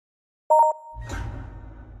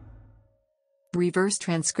Reverse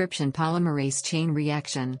transcription polymerase chain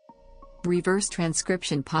reaction. Reverse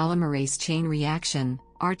transcription polymerase chain reaction,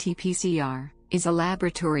 RT-PCR, is a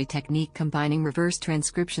laboratory technique combining reverse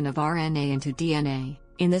transcription of RNA into DNA,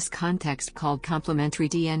 in this context called complementary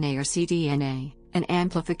DNA or cDNA, and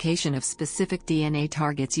amplification of specific DNA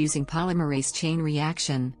targets using polymerase chain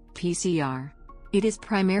reaction, PCR. It is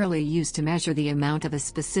primarily used to measure the amount of a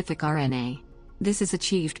specific RNA. This is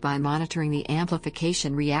achieved by monitoring the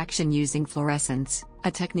amplification reaction using fluorescence, a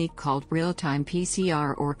technique called real-time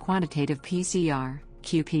PCR or quantitative PCR,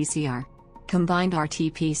 qPCR. Combined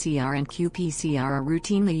RT-PCR and qPCR are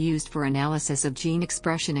routinely used for analysis of gene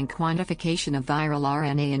expression and quantification of viral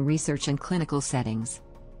RNA in research and clinical settings.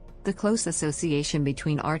 The close association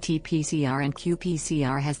between RT-PCR and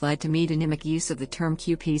qPCR has led to metonymic use of the term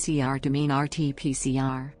qPCR to mean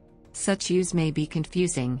RT-PCR. Such use may be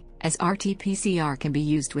confusing, as RT-PCR can be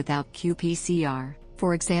used without qPCR,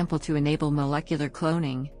 for example to enable molecular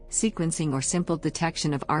cloning, sequencing or simple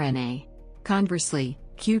detection of RNA. Conversely,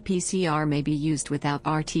 qPCR may be used without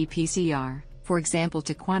RT-PCR, for example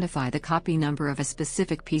to quantify the copy number of a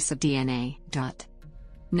specific piece of DNA.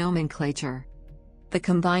 Nomenclature. The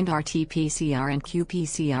combined RT-PCR and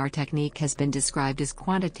qPCR technique has been described as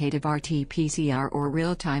quantitative RT-PCR or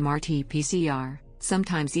real-time RT-PCR,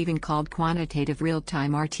 sometimes even called quantitative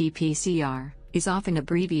real-time RT-PCR, is often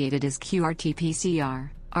abbreviated as qRT-PCR,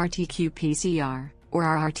 RT-qPCR, or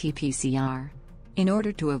RRT-PCR. In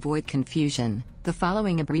order to avoid confusion, the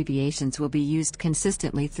following abbreviations will be used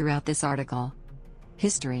consistently throughout this article.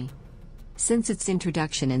 History. Since its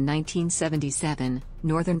introduction in 1977,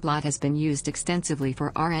 northern blot has been used extensively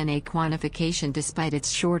for RNA quantification despite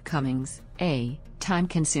its shortcomings. A.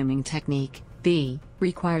 Time-consuming technique. B.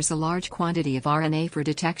 Requires a large quantity of RNA for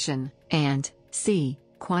detection, and C.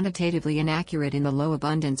 Quantitatively inaccurate in the low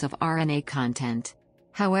abundance of RNA content.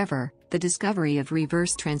 However, the discovery of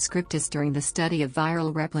reverse transcriptase during the study of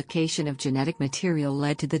viral replication of genetic material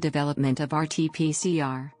led to the development of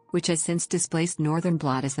RT-PCR, which has since displaced northern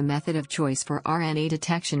blot as the method of choice for RNA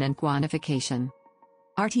detection and quantification.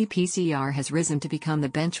 RT-PCR has risen to become the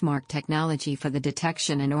benchmark technology for the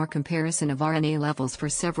detection and/or comparison of RNA levels for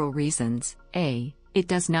several reasons. A. It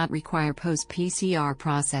does not require post-PCR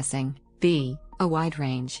processing. B. A wide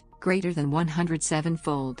range, greater than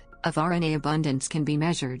 107-fold, of RNA abundance can be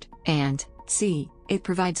measured. And C. It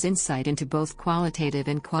provides insight into both qualitative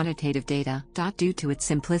and quantitative data. Due to its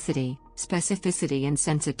simplicity, specificity and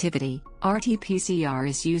sensitivity, RT-PCR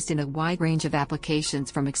is used in a wide range of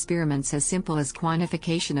applications from experiments as simple as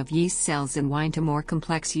quantification of yeast cells in wine to more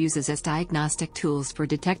complex uses as diagnostic tools for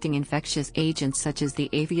detecting infectious agents such as the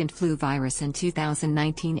avian flu virus and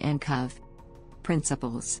 2019 nCoV.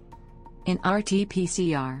 Principles. In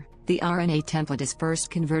RT-PCR, the RNA template is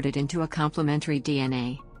first converted into a complementary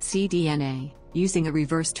DNA, cDNA, using a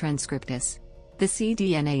reverse transcriptase. The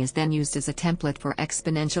cDNA is then used as a template for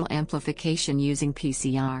exponential amplification using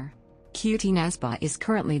PCR. qT-NASBA is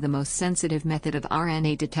currently the most sensitive method of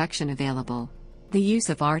RNA detection available. The use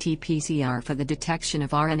of RT-PCR for the detection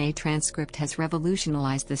of RNA transcript has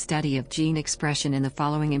revolutionized the study of gene expression in the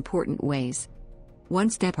following important ways.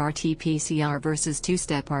 One-step RT-PCR versus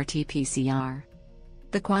two-step RT-PCR.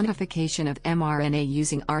 The quantification of mRNA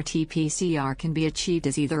using RT-PCR can be achieved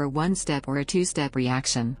as either a one-step or a two-step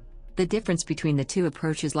reaction. The difference between the two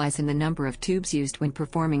approaches lies in the number of tubes used when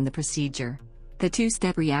performing the procedure. The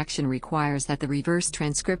two-step reaction requires that the reverse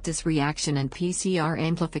transcriptase reaction and PCR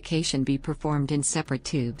amplification be performed in separate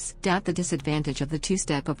tubes. The disadvantage of the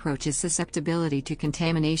two-step approach is susceptibility to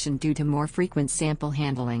contamination due to more frequent sample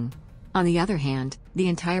handling. On the other hand, the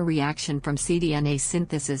entire reaction from cDNA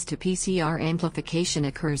synthesis to PCR amplification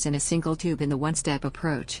occurs in a single tube in the one-step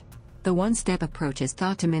approach. The one-step approach is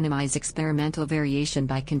thought to minimize experimental variation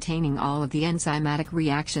by containing all of the enzymatic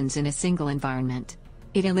reactions in a single environment.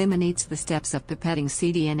 It eliminates the steps of pipetting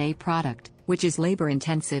cDNA product, which is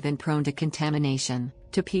labor-intensive and prone to contamination,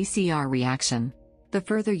 to PCR reaction. The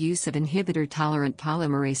further use of inhibitor-tolerant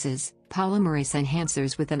polymerases, polymerase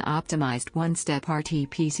enhancers with an optimized one-step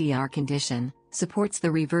RT-PCR condition, supports the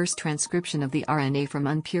reverse transcription of the RNA from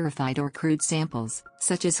unpurified or crude samples,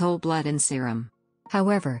 such as whole blood and serum.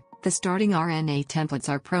 However, the starting RNA templates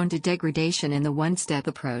are prone to degradation in the one-step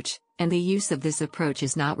approach, and the use of this approach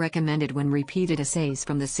is not recommended when repeated assays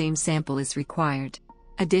from the same sample is required.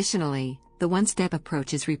 Additionally, the one-step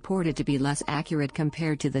approach is reported to be less accurate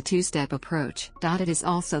compared to the two-step approach. It is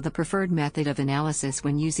also the preferred method of analysis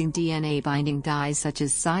when using DNA-binding dyes such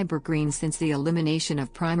as cybergreen, since the elimination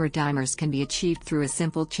of primer dimers can be achieved through a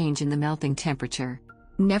simple change in the melting temperature.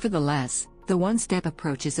 Nevertheless, The one-step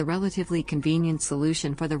approach is a relatively convenient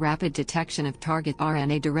solution for the rapid detection of target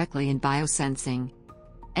RNA directly in biosensing.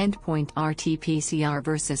 Endpoint RT-PCR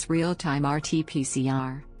versus real-time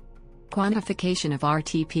RT-PCR. Quantification of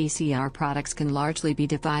RT-PCR products can largely be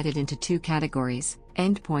divided into two categories,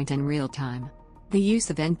 endpoint and real-time. The use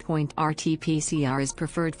of endpoint RT-PCR is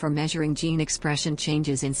preferred for measuring gene expression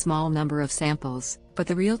changes in small number of samples, but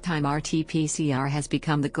the real-time RT-PCR has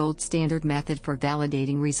become the gold standard method for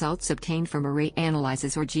validating results obtained from array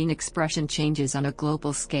analyses or gene expression changes on a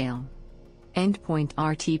global scale. Endpoint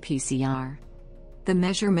RT-PCR. The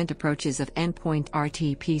measurement approaches of endpoint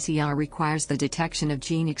RT-PCR requires the detection of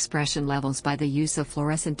gene expression levels by the use of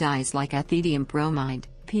fluorescent dyes like ethidium bromide,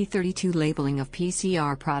 P32 labeling of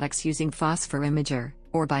PCR products using phosphor imager,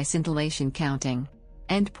 or by scintillation counting.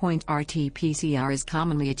 Endpoint RT-PCR is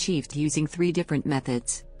commonly achieved using three different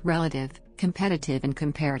methods: relative, competitive and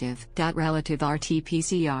comparative. Relative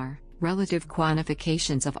RT-PCR. Relative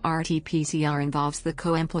quantifications of RT-PCR involves the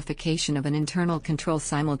co-amplification of an internal control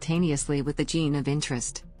simultaneously with the gene of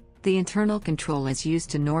interest. The internal control is used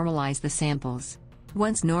to normalize the samples.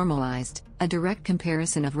 Once normalized, a direct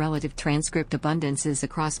comparison of relative transcript abundances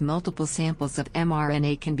across multiple samples of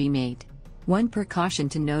mRNA can be made. One precaution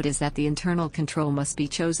to note is that the internal control must be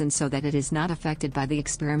chosen so that it is not affected by the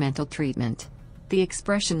experimental treatment. The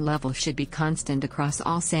expression level should be constant across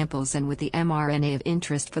all samples and with the mRNA of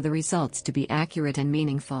interest for the results to be accurate and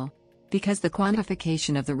meaningful. Because the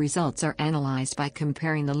quantification of the results are analyzed by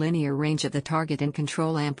comparing the linear range of the target and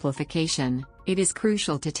control amplification, it is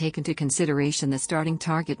crucial to take into consideration the starting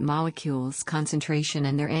target molecule's concentration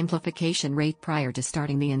and their amplification rate prior to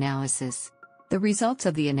starting the analysis. The results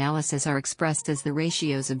of the analysis are expressed as the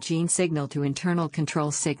ratios of gene signal to internal control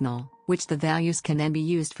signal, which the values can then be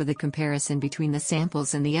used for the comparison between the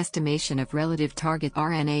samples and the estimation of relative target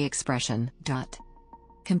RNA expression.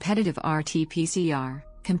 Competitive RT-PCR.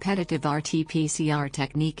 Competitive RT-PCR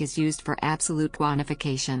technique is used for absolute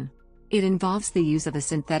quantification. It involves the use of a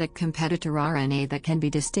synthetic competitor RNA that can be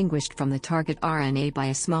distinguished from the target RNA by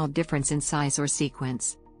a small difference in size or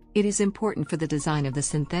sequence. It is important for the design of the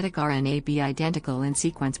synthetic RNA be identical in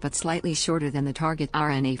sequence but slightly shorter than the target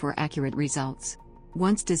RNA for accurate results.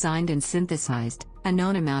 Once designed and synthesized, a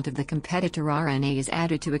known amount of the competitor RNA is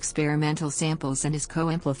added to experimental samples and is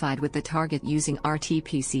co-amplified with the target using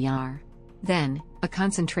RT-PCR. Then, a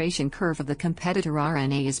concentration curve of the competitor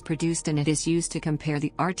RNA is produced and it is used to compare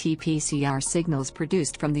the RT-PCR signals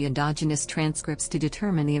produced from the endogenous transcripts to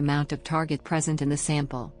determine the amount of target present in the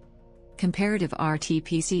sample. Comparative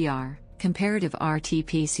RT-PCR. Comparative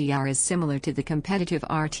RT-PCR is similar to the competitive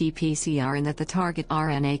RT-PCR in that the target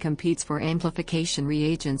RNA competes for amplification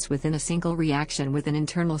reagents within a single reaction with an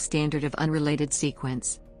internal standard of unrelated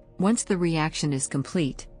sequence. Once the reaction is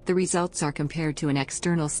complete, the results are compared to an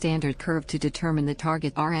external standard curve to determine the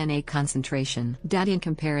target RNA concentration. In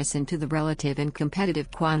comparison to the relative and competitive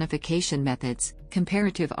quantification methods,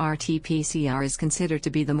 comparative RT-PCR is considered to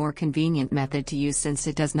be the more convenient method to use since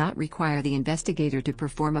it does not require the investigator to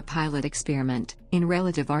perform a pilot experiment. In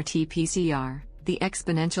relative RT-PCR, the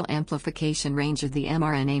exponential amplification range of the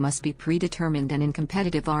mRNA must be predetermined, and in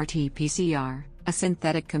competitive RT-PCR, a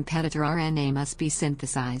synthetic competitor RNA must be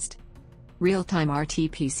synthesized. Real-time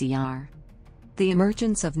RT-PCR. The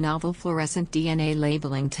emergence of novel fluorescent DNA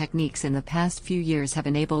labeling techniques in the past few years have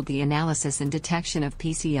enabled the analysis and detection of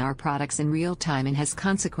PCR products in real time and has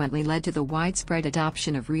consequently led to the widespread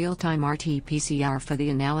adoption of real-time RT-PCR for the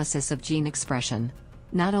analysis of gene expression.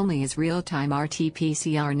 Not only is real-time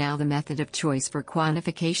RT-PCR now the method of choice for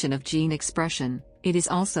quantification of gene expression, it is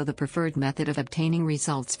also the preferred method of obtaining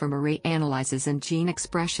results from array analyses and gene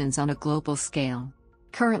expressions on a global scale.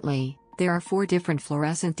 Currently, there are 4 different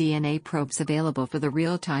fluorescent DNA probes available for the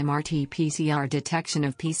real-time RT-PCR detection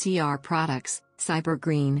of PCR products: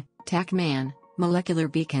 CyberGreen, TaqMan, molecular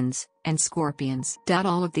beacons, and scorpions.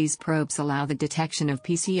 All of these probes allow the detection of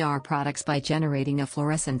PCR products by generating a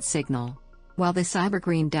fluorescent signal. While the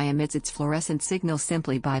CyberGreen dye emits its fluorescent signal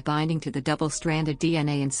simply by binding to the double-stranded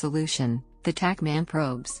DNA in solution, the TaqMan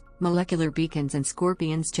probes, molecular beacons and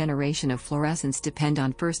scorpions' generation of fluorescence depend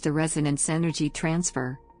on first a resonance energy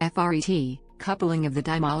transfer, FRET, coupling of the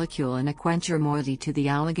dye molecule and a quencher moiety to the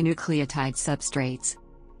oligonucleotide substrates.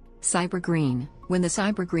 CyberGreen. When the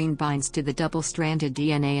CyberGreen binds to the double-stranded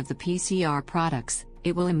DNA of the PCR products,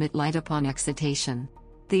 it will emit light upon excitation.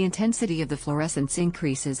 The intensity of the fluorescence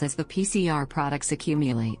increases as the PCR products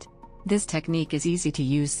accumulate. This technique is easy to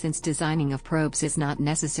use since designing of probes is not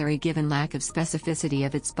necessary given lack of specificity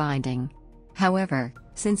of its binding. However,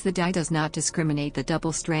 Since the dye does not discriminate the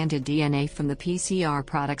double-stranded DNA from the PCR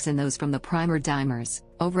products and those from the primer dimers,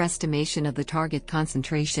 overestimation of the target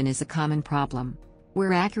concentration is a common problem.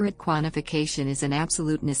 Where accurate quantification is an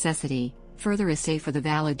absolute necessity, further assay for the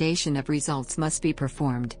validation of results must be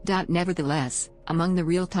performed. Nevertheless, among the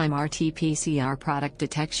real-time RT-PCR product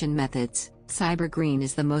detection methods, CyberGreen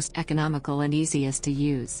is the most economical and easiest to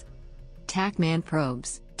use. TaqMan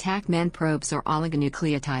probes. TaqMan probes are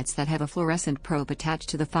oligonucleotides that have a fluorescent probe attached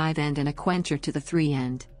to the 5' and a quencher to the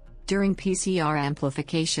 3'. During PCR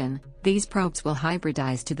amplification, these probes will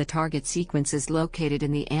hybridize to the target sequences located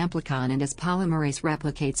in the amplicon, and as polymerase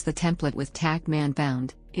replicates the template with TaqMan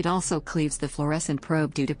bound, it also cleaves the fluorescent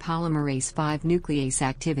probe due to polymerase 5 nuclease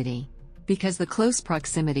activity. Because the close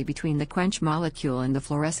proximity between the quench molecule and the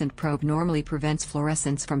fluorescent probe normally prevents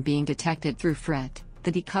fluorescence from being detected through FRET,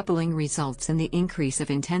 the decoupling results in the increase of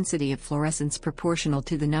intensity of fluorescence proportional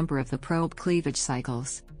to the number of the probe cleavage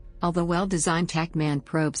cycles. Although well-designed TaqMan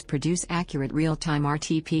probes produce accurate real-time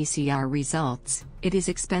RT-PCR results, it is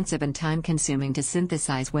expensive and time-consuming to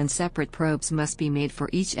synthesize when separate probes must be made for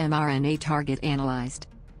each mRNA target analyzed.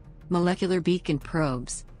 Molecular beacon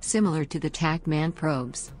probes. Similar to the TaqMan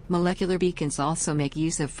probes, molecular beacons also make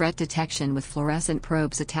use of FRET detection with fluorescent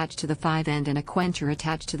probes attached to the 5' and a quencher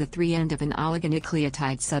attached to the 3' of an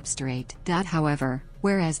oligonucleotide substrate. However,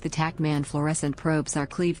 whereas the TaqMan fluorescent probes are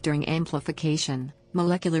cleaved during amplification,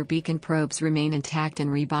 molecular beacon probes remain intact and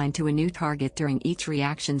rebind to a new target during each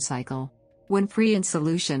reaction cycle. When free in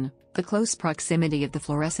solution, the close proximity of the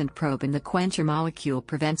fluorescent probe and the quencher molecule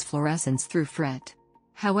prevents fluorescence through FRET.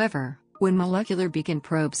 However, when molecular beacon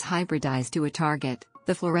probes hybridize to a target,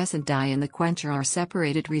 the fluorescent dye and the quencher are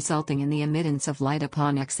separated, resulting in the emittance of light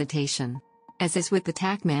upon excitation. As is with the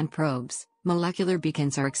TaqMan probes, molecular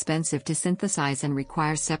beacons are expensive to synthesize and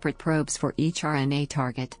require separate probes for each RNA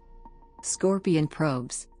target. Scorpion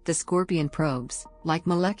probes. The scorpion probes, like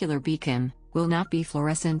molecular beacon, will not be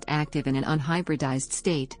fluorescent active in an unhybridized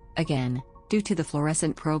state, again, due to the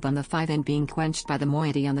fluorescent probe on the 5' being quenched by the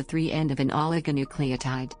moiety on the 3' of an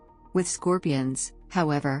oligonucleotide. With scorpions,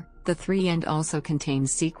 however, the 3' also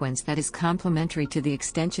contains sequence that is complementary to the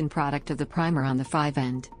extension product of the primer on the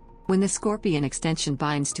 5'. When the scorpion extension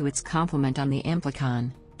binds to its complement on the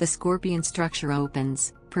amplicon, the scorpion structure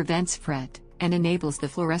opens, prevents FRET, and enables the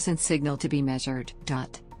fluorescent signal to be measured.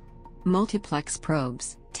 Multiplex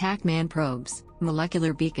probes. TaqMan probes,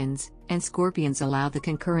 molecular beacons, and scorpions allow the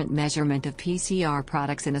concurrent measurement of PCR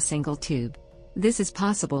products in a single tube. This is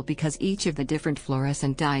possible because each of the different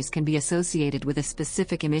fluorescent dyes can be associated with a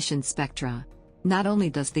specific emission spectra. Not only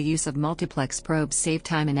does the use of multiplex probes save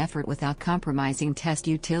time and effort without compromising test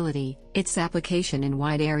utility, its application in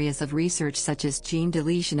wide areas of research such as gene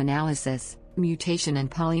deletion analysis, mutation and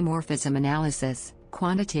polymorphism analysis,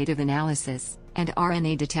 quantitative analysis, and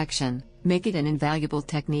RNA detection, make it an invaluable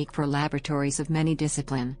technique for laboratories of many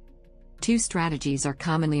disciplines. Two strategies are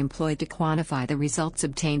commonly employed to quantify the results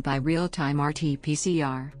obtained by real-time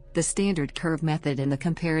RT-PCR, the standard curve method and the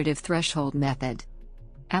comparative threshold method.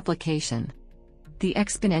 Application. The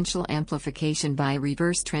exponential amplification by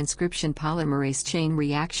reverse transcription polymerase chain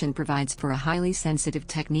reaction provides for a highly sensitive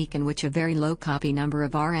technique in which a very low copy number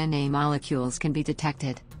of RNA molecules can be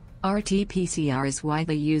detected. RT-PCR is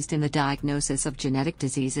widely used in the diagnosis of genetic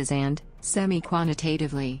diseases and,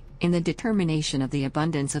 semi-quantitatively, in the determination of the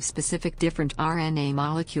abundance of specific different RNA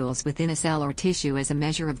molecules within a cell or tissue as a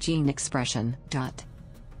measure of gene expression.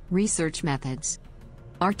 Research methods.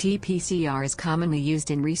 RT-PCR is commonly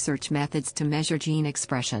used in research methods to measure gene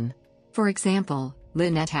expression. For example,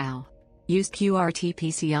 Lin et al. Used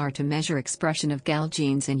qRT-PCR to measure expression of GAL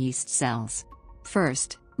genes in yeast cells.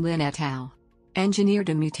 First, Lin et al. Engineered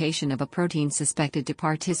a mutation of a protein suspected to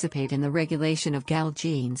participate in the regulation of GAL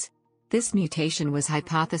genes. This mutation was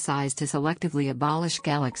hypothesized to selectively abolish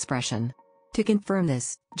GAL expression. To confirm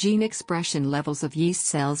this, gene expression levels of yeast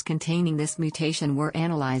cells containing this mutation were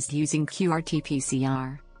analyzed using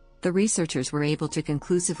qRT-PCR. The researchers were able to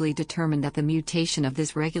conclusively determine that the mutation of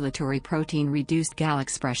this regulatory protein reduced GAL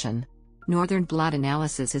expression. Northern blot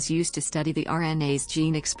analysis is used to study the RNA's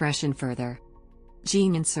gene expression further.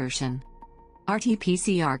 Gene insertion.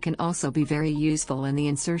 RT-PCR can also be very useful in the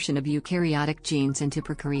insertion of eukaryotic genes into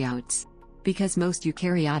prokaryotes. Because most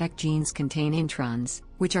eukaryotic genes contain introns,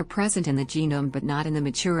 which are present in the genome but not in the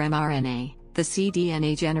mature mRNA, the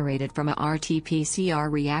cDNA generated from a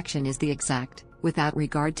RT-PCR reaction is the exact, without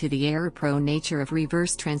regard to the error-prone nature of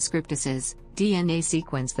reverse transcriptases, DNA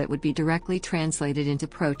sequence that would be directly translated into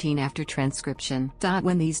protein after transcription.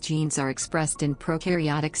 When these genes are expressed in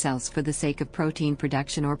prokaryotic cells for the sake of protein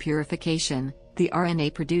production or purification, The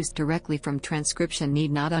RNA produced directly from transcription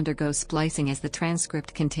need not undergo splicing as the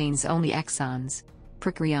transcript contains only exons.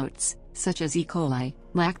 Prokaryotes, such as E. coli,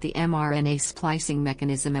 lack the mRNA splicing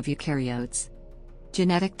mechanism of eukaryotes.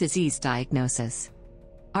 Genetic disease diagnosis.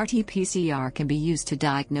 RT-PCR can be used to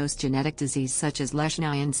diagnose genetic disease such as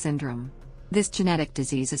Lesch-Nyhan syndrome. This genetic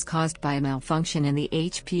disease is caused by a malfunction in the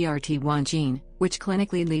HPRT1 gene, which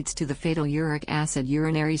clinically leads to the fatal uric acid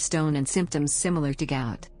urinary stone and symptoms similar to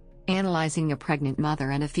gout. Analyzing a pregnant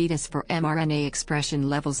mother and a fetus for mRNA expression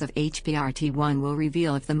levels of HPRT1 will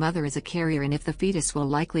reveal if the mother is a carrier and if the fetus will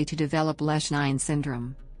likely to develop Lesch-Nyhan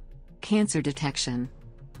syndrome. Cancer detection.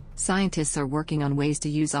 Scientists are working on ways to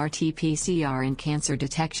use RT-PCR in cancer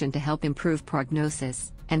detection to help improve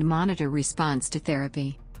prognosis and monitor response to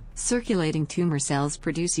therapy. Circulating tumor cells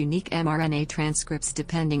produce unique mRNA transcripts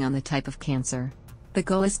depending on the type of cancer. The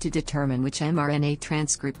goal is to determine which mRNA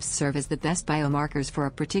transcripts serve as the best biomarkers for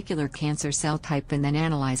a particular cancer cell type and then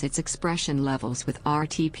analyze its expression levels with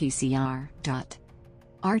RT-PCR.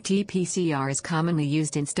 RT-PCR is commonly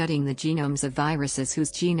used in studying the genomes of viruses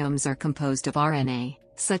whose genomes are composed of RNA,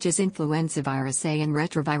 such as influenza virus A and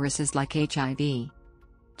retroviruses like HIV.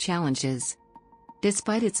 Challenges.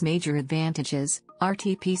 Despite its major advantages,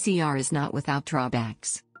 RT-PCR is not without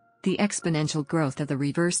drawbacks. The exponential growth of the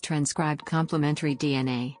reverse transcribed complementary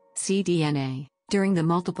DNA, cDNA, during the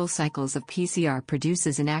multiple cycles of PCR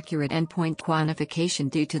produces inaccurate endpoint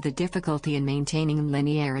quantification due to the difficulty in maintaining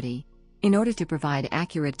linearity. In order to provide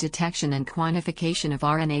accurate detection and quantification of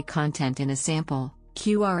RNA content in a sample,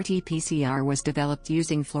 qRT-PCR was developed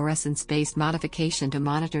using fluorescence-based modification to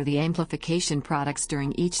monitor the amplification products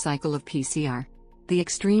during each cycle of PCR. The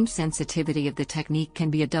extreme sensitivity of the technique can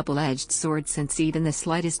be a double-edged sword since even the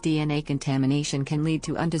slightest DNA contamination can lead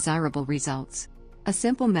to undesirable results. A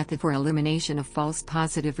simple method for elimination of false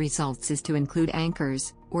positive results is to include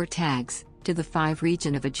anchors, or tags, to the 5'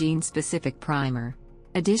 region of a gene-specific primer.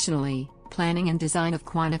 Additionally, planning and design of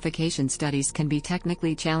quantification studies can be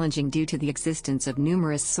technically challenging due to the existence of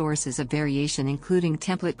numerous sources of variation including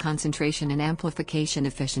template concentration and amplification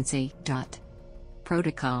efficiency.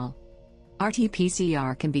 Protocol.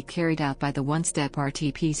 RT-PCR can be carried out by the one-step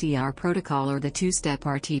RT-PCR protocol or the two-step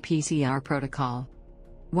RT-PCR protocol.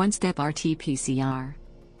 One-step RT-PCR.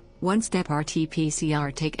 One-step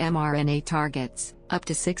RT-PCR take mRNA targets, up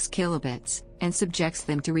to 6 kilobits, and subjects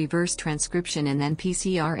them to reverse transcription and then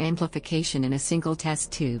PCR amplification in a single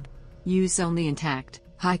test tube. Use only intact,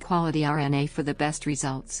 high-quality RNA for the best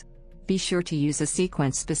results. Be sure to use a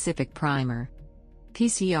sequence-specific primer.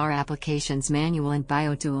 PCR applications manual and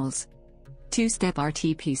biotools. Two-step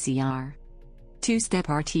RT-PCR. Two-step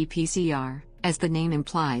RT-PCR, as the name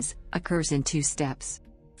implies, occurs in 2 steps.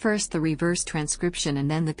 First the reverse transcription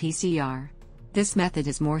and then the PCR. This method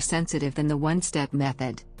is more sensitive than the one-step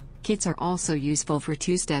method. Kits are also useful for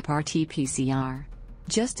two-step RT-PCR.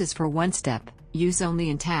 Just as for one-step, use only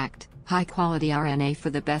intact, high-quality RNA for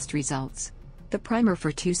the best results. The primer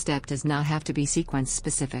for two-step does not have to be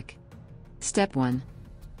sequence-specific. Step 1.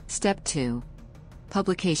 Step 2.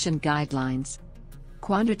 Publication guidelines.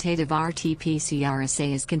 Quantitative RT-PCR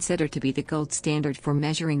assay is considered to be the gold standard for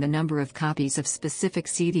measuring the number of copies of specific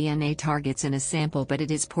cDNA targets in a sample, but it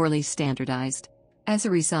is poorly standardized. As a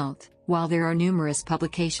result, while there are numerous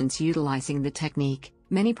publications utilizing the technique,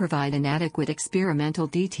 many provide inadequate experimental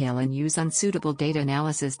detail and use unsuitable data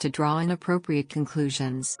analysis to draw inappropriate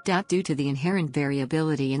conclusions. Due to the inherent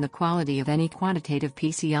variability in the quality of any quantitative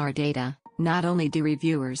PCR data, not only do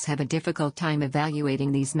reviewers have a difficult time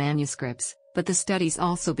evaluating these manuscripts, but the studies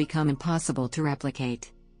also become impossible to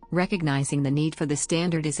replicate. Recognizing the need for the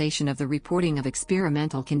standardization of the reporting of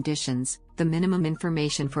experimental conditions, the minimum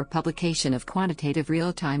information for publication of quantitative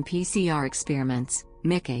real-time PCR experiments,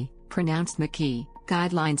 MICE, pronounced MICE,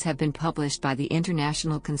 guidelines have been published by the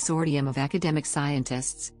International Consortium of Academic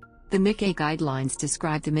Scientists. The MICE guidelines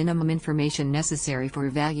describe the minimum information necessary for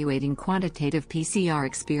evaluating quantitative PCR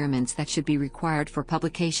experiments that should be required for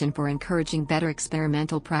publication for encouraging better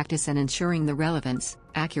experimental practice and ensuring the relevance,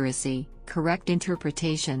 accuracy, correct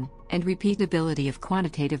interpretation, and repeatability of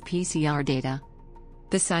quantitative PCR data.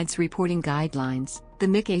 Besides reporting guidelines, the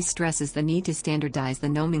MICE stresses the need to standardize the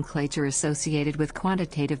nomenclature associated with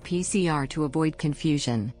quantitative PCR to avoid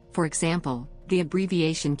confusion. For example, the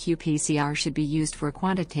abbreviation qPCR should be used for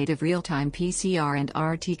quantitative real-time PCR and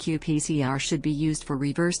RT-qPCR should be used for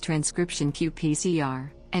reverse transcription qPCR,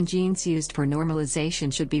 and genes used for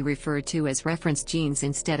normalization should be referred to as reference genes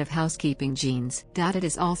instead of housekeeping genes. It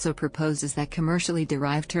is also proposes that commercially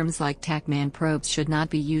derived terms like TaqMan probes should not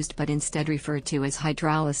be used but instead referred to as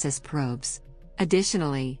hydrolysis probes.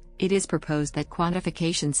 Additionally, it is proposed that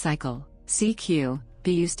quantification cycle, CQ,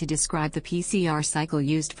 be used to describe the PCR cycle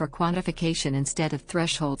used for quantification instead of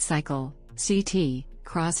threshold cycle, CT,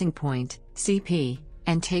 crossing point, CP,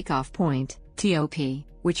 and takeoff point, TOP,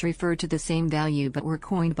 which refer to the same value but were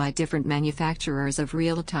coined by different manufacturers of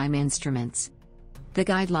real-time instruments. The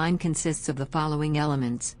guideline consists of the following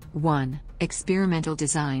elements: 1. Experimental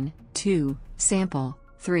design, 2. Sample,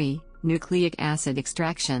 3. Nucleic acid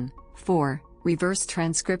extraction, 4. Reverse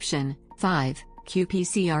transcription, 5.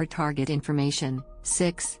 qPCR target information,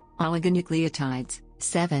 6. Oligonucleotides,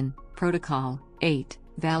 7. Protocol, 8.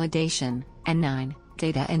 Validation, and 9.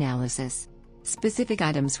 Data analysis. Specific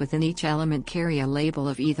items within each element carry a label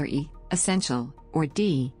of either E, essential, or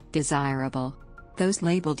D, desirable. Those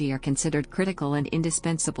labeled E are considered critical and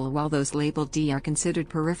indispensable, while those labeled D are considered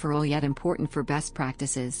peripheral yet important for best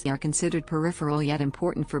practices. Are considered peripheral yet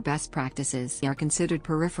important for best practices.